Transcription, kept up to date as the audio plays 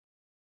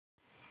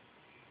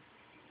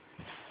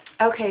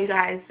Okay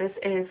guys, this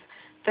is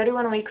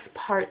 31 weeks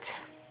part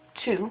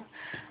 2.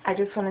 I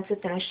just wanted to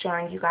finish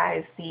showing you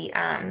guys the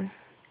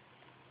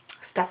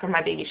stuff from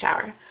my baby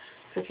shower.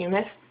 So if you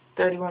missed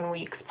 31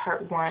 weeks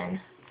part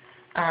 1,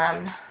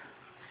 I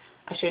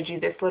showed you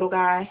this little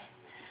guy,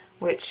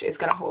 which is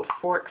going to hold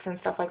forks and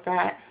stuff like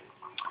that,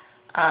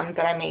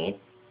 that I made.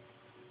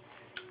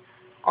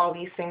 All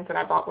these things that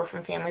I bought were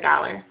from Family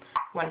Dollar.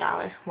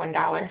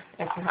 $1,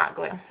 and some hot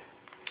glue.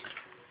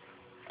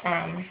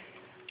 I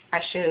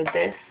showed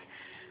this,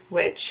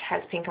 which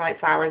has pink and white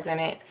flowers in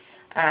it.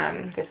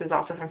 This is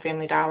also from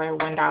Family Dollar, $1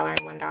 and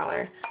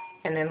 $1,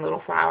 and then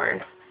little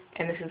flowers.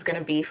 And this is going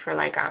to be for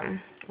like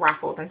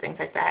raffles and things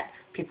like that.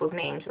 People's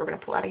names we're going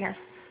to pull out of here.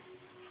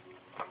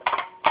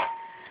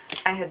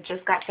 I had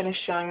just got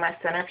finished showing my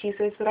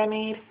centerpieces that I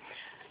made.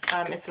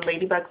 It's a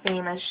ladybug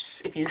theme,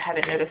 if you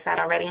haven't noticed that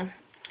already.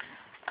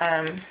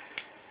 I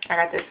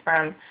got this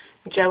from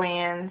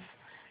Joann's,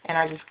 and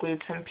I just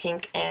glued some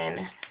pink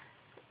and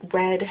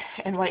red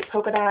and white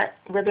polka dot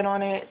ribbon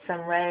on it,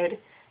 some red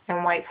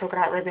and white polka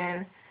dot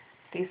ribbon,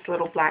 these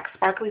little black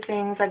sparkly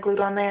things I glued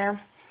on there,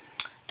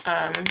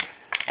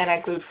 and I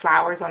glued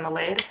flowers on the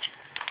lid.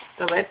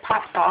 The lid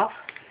pops off,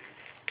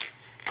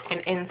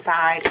 and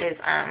inside is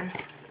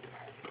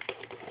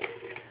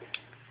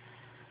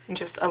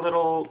just a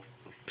little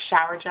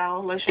shower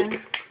gel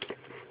lotion.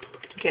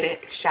 Get it?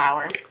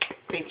 Shower.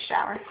 Baby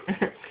shower.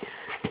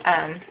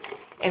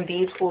 And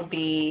these will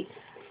be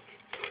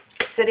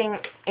sitting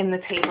in the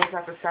tables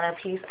as a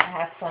centerpiece. I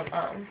have some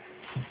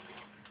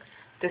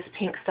this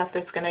pink stuff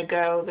that's going to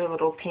go, the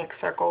little pink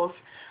circles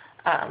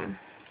that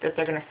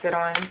they're going to sit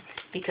on,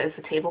 because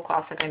the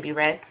tablecloths are going to be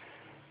red.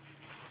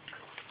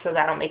 So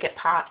that'll make it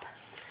pop.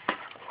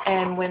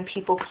 And when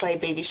people play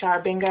baby shower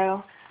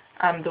bingo,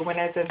 the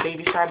winners of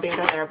baby shower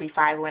bingo, there will be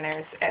 5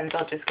 winners, and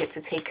they'll just get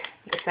to take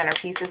the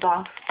centerpieces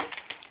off.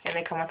 And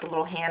they come with a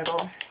little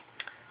handle.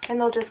 And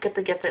they'll just get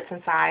the gift that's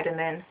inside, and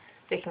then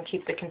they can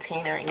keep the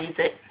container and use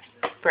it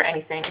for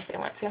anything if they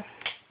want to.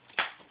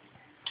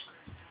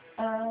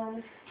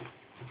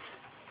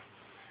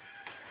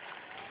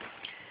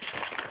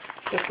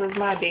 This was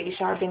my baby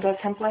shower bingo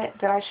template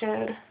that I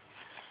showed.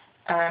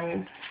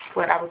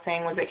 What I was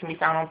saying was it can be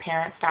found on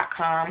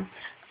parents.com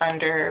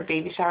under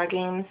baby shower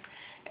games,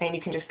 and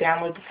you can just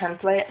download the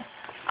template.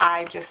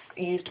 I just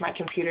used my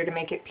computer to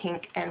make it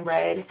pink and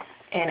red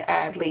and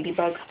add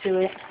ladybugs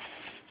to it.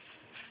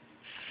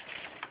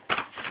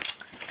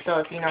 So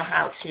if you know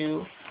how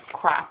to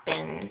crop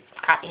and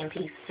copy and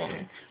paste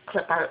and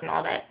clip art and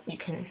all that, you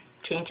can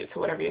change it to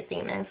whatever your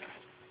theme is.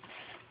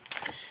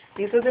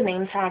 These are the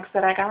name tags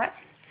that I got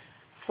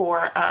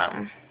for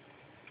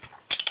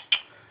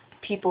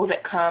people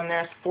that come.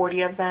 There's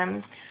 40 of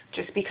them,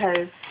 just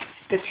because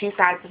the 2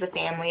 sides of the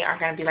family are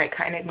going to be like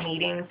kind of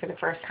meeting for the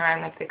first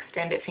time, like the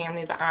extended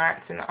family, the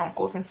aunts and the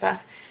uncles and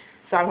stuff.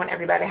 So I want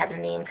everybody to have a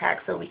name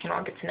tag so we can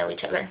all get to know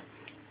each other.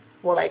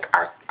 Well, like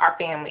our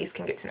families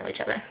can get to know each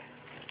other.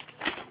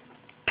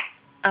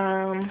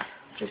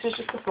 This is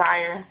just a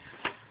flyer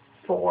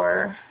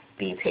for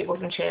the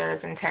tables and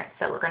chairs and tents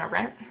that we're going to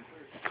rent.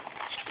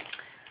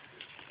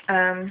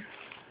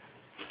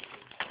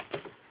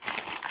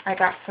 I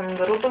got some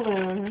little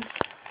balloons.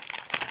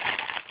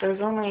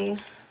 There's only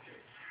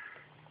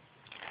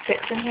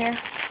 6 in here,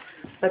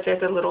 but there's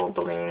the little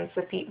balloons,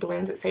 the feet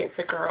balloons that say it's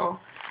a girl.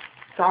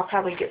 So I'll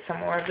probably get some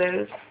more of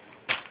those.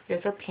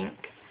 Those are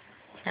pink,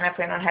 and I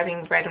plan on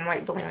having red and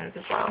white balloons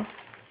as well.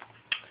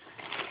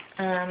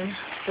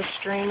 The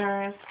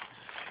streamers,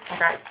 I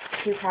got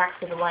 2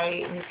 packs of the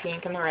white and the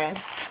pink and the red.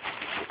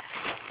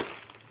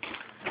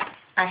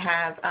 I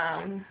have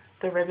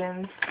the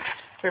ribbons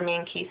for me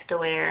and Keith to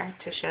wear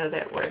to show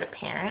that we're the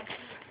parents.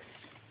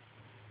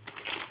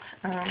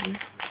 I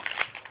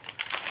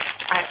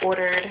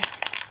ordered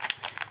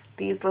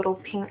these little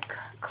pink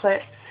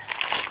clips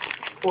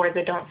for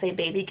the Don't Say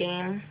Baby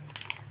game.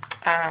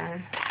 I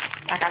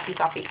got these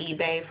off of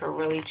eBay for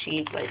really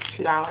cheap, like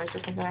 $2 or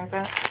something like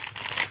that.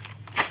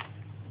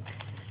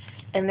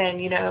 And then,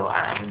 you know,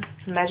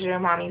 Measure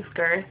Mommy's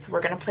Girth. We're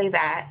going to play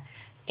that.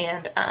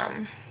 And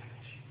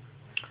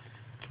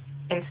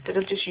instead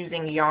of just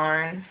using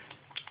yarn,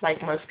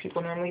 like most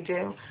people normally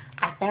do,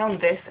 I found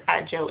this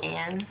at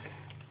Joann's.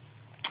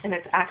 And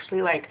it's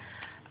actually like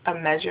a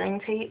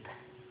measuring tape.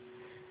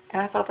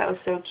 And I thought that was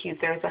so cute.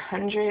 There's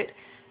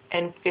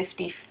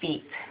 150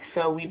 feet.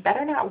 So we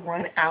better not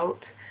run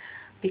out,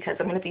 because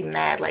I'm going to be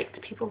mad. Like, do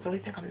people really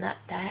think I'm not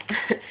that?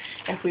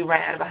 If we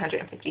run out of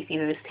 150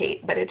 feet of this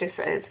tape. But it just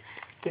says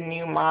the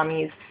new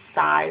mommy's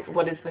size.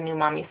 What is the new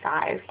mommy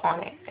size on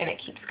it? And it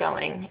keeps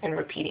going and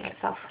repeating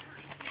itself.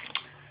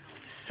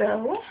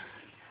 So,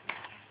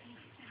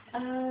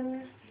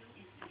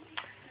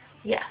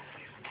 yeah.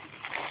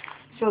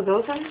 So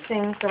those are the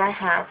things that I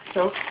have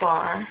so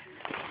far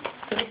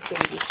for the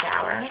baby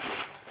shower.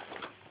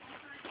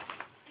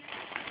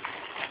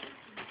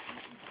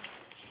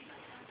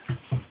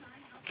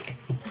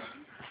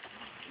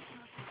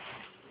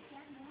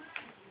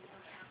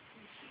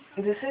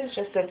 This is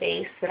just a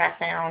vase that I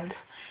found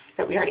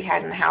that we already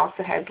had in the house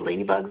that has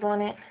ladybugs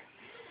on it.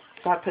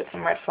 So I put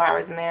some red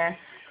flowers in there.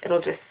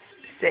 It'll just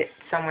sit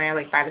somewhere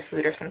like by the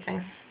food or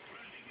something.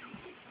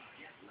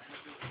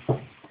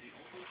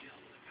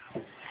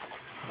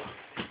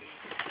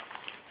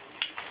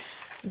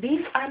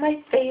 These are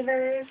my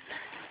favors.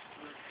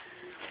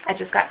 I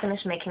just got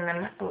finished making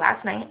them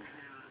last night.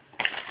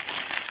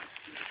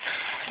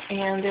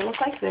 And they look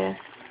like this.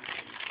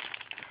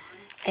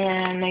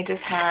 And they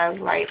just have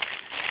like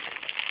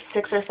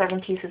 6 or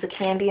 7 pieces of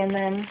candy in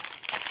them.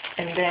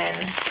 And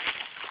then,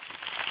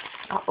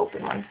 I'll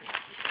open one.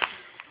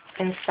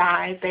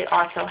 Inside, they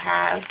also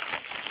have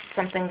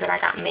something that I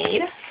got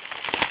made.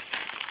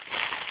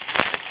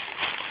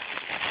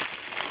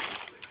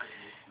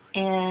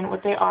 And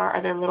what they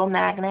are they're little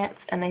magnets,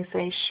 and they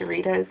say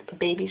Sharita's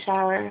baby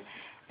shower.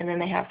 And then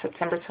they have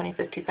September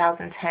 25th,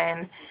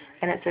 2010,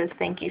 and it says,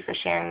 thank you for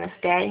sharing this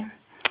day.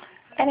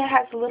 And it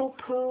has little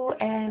Pooh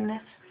and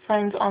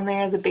friends on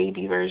there, the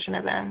baby version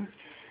of them.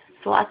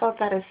 So I thought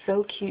that is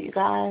so cute, you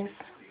guys.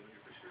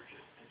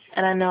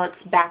 And I know it's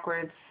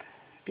backwards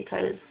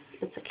because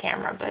it's a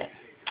camera, but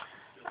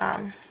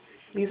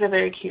these are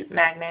very cute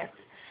magnets.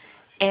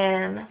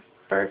 And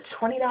for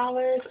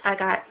 $20, I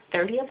got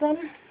 30 of them.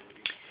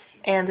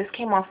 And this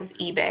came off of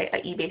eBay,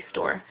 an eBay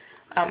store.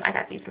 I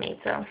got these made,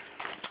 so.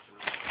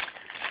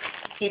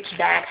 Each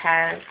bag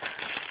has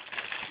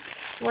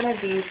one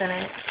of these in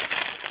it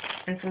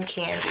and some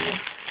candy,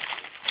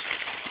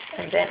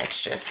 and then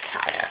it's just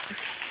tied up.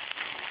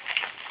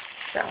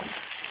 So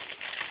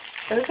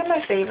those are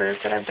my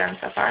favorites that I've done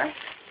so far.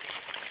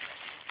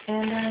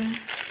 And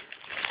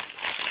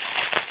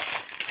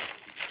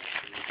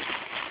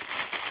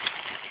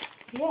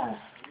yeah.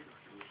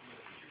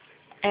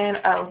 And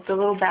oh, the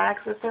little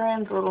bags that they're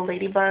in, the little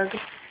ladybug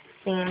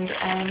themed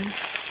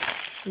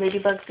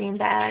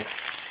bags.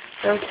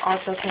 Those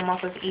also came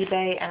off of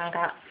eBay, and I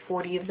got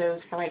 40 of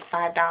those for like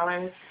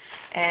 $5.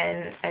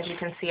 And as you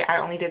can see, I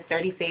only did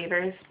 30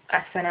 favors.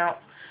 I sent out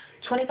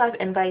 25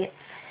 invites,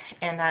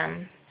 and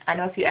I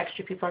know a few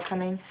extra people are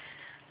coming,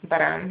 but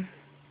I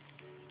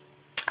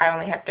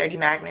only had 30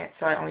 magnets,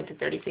 so I only did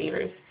 30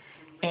 favors.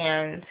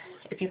 And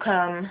if you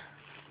come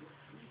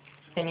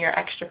and you're an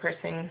extra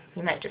person,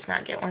 you might just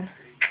not get one,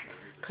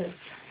 because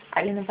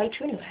I didn't invite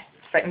you anyway.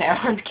 But no,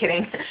 I'm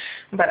kidding.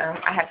 But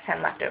I have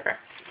 10 left over,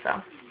 so.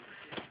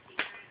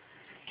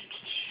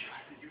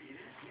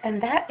 And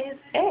that is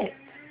it.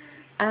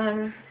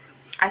 I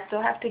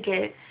still have to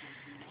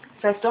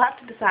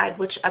decide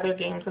which other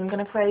games I'm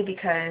going to play,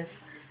 because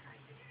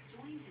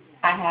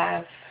I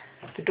have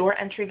the door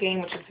entry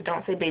game, which is the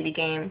Don't Say Baby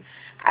game.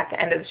 At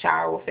the end of the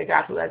shower, we'll figure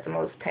out who has the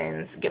most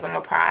pins, give them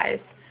a prize.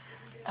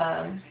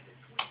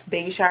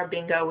 Baby shower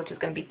bingo, which is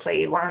going to be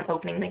played while I'm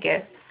opening the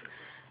gifts.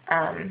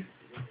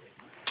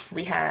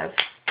 We have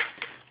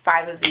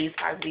 5 of these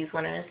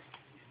winners.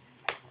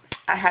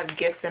 I have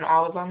gifts in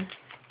all of them.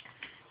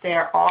 They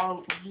are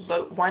all,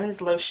 one is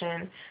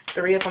lotion,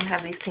 3 of them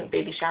have these pink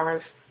baby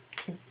showers,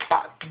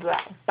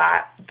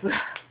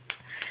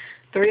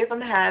 3 of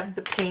them have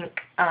the pink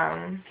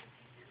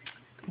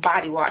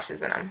body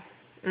washes in them.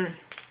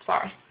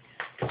 Sorry.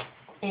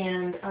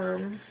 And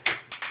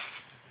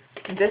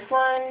this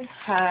one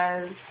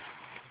has,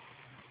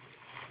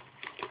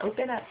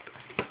 open up.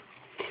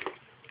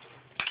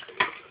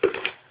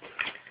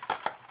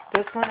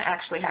 This one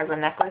actually has a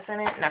necklace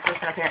in it, necklace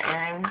and a pair of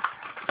earrings.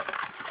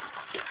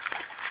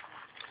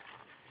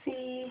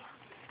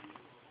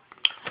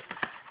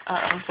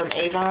 From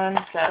Avon,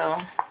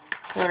 so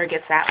whoever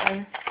gets that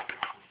one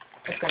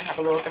is going to have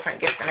a little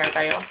different gift than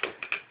everybody else.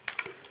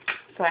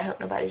 So I hope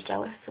nobody's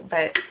jealous,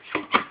 but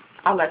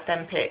I'll let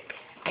them pick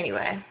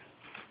anyway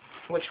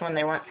which one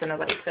they want, so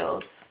nobody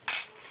feels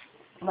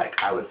like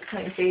I was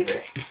playing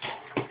favorite.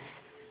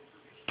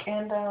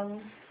 And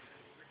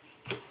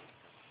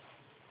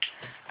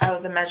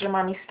oh, the Measure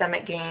Mommy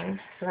Stomach game.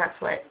 So that's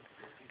what,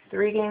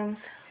 3 games?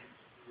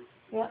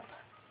 Yep.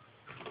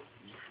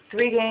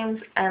 3 games,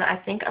 and I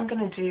think I'm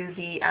going to do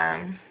the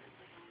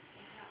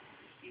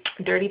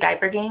dirty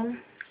diaper game,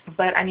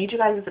 but I need you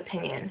guys'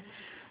 opinion.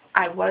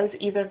 I was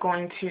either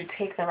going to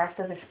take the rest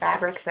of this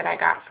fabric that I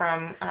got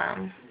from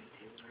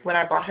when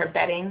I bought her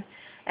bedding,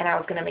 and I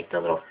was going to make the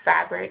little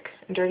fabric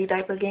dirty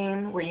diaper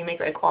game where you make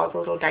like all the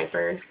little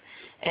diapers,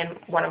 and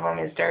one of them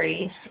is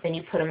dirty, and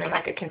you put them in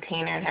like a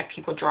container and have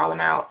people draw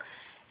them out,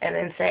 and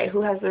then say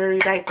who has the dirty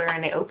diaper,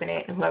 and they open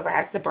it, and whoever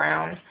has the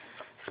brown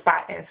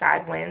spot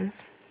inside wins.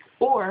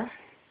 Or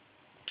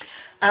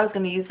I was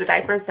going to use the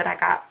diapers that I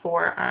got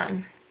for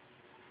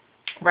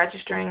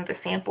registering the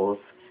samples,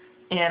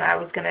 and I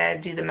was going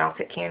to do the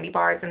melted candy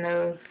bars in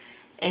those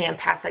and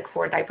pass like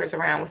 4 diapers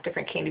around with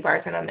different candy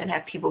bars in them and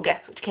have people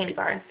guess which candy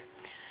bars.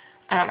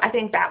 I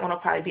think that one will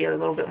probably be a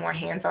little bit more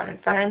hands-on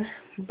and fun,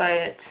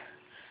 but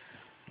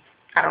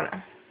I don't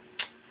know.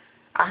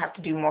 I'll have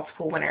to do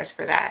multiple winners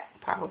for that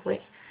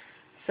probably.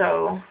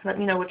 So let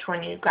me know which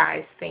one you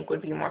guys think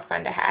would be more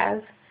fun to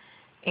have.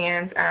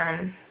 And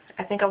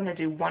I think I'm going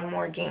to do one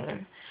more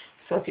game.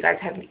 So if you guys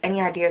have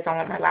any ideas on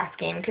what my last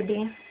game could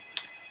be,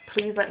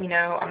 please let me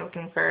know. I'm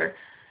looking for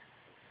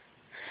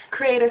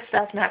creative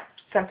stuff, not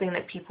something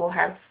that people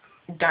have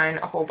done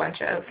a whole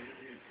bunch of,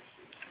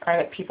 or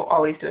that people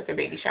always do at their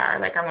baby shower.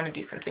 Like, I want to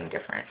do something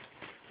different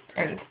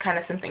and kind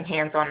of something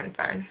hands-on and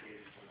fun.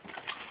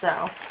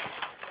 So,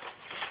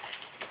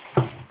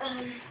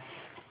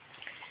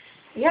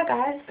 yeah,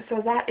 guys,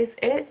 so that is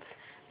it.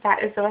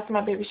 That is the rest of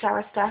my baby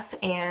shower stuff,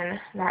 and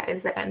that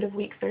is the end of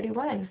week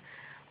 31.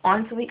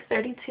 On to week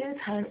 32.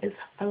 Time is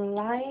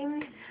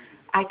flying.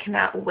 I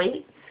cannot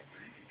wait.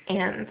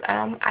 And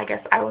I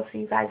guess I will see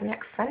you guys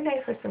next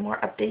Sunday for some more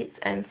updates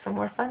and some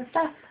more fun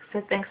stuff.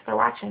 So thanks for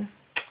watching.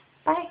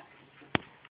 Bye.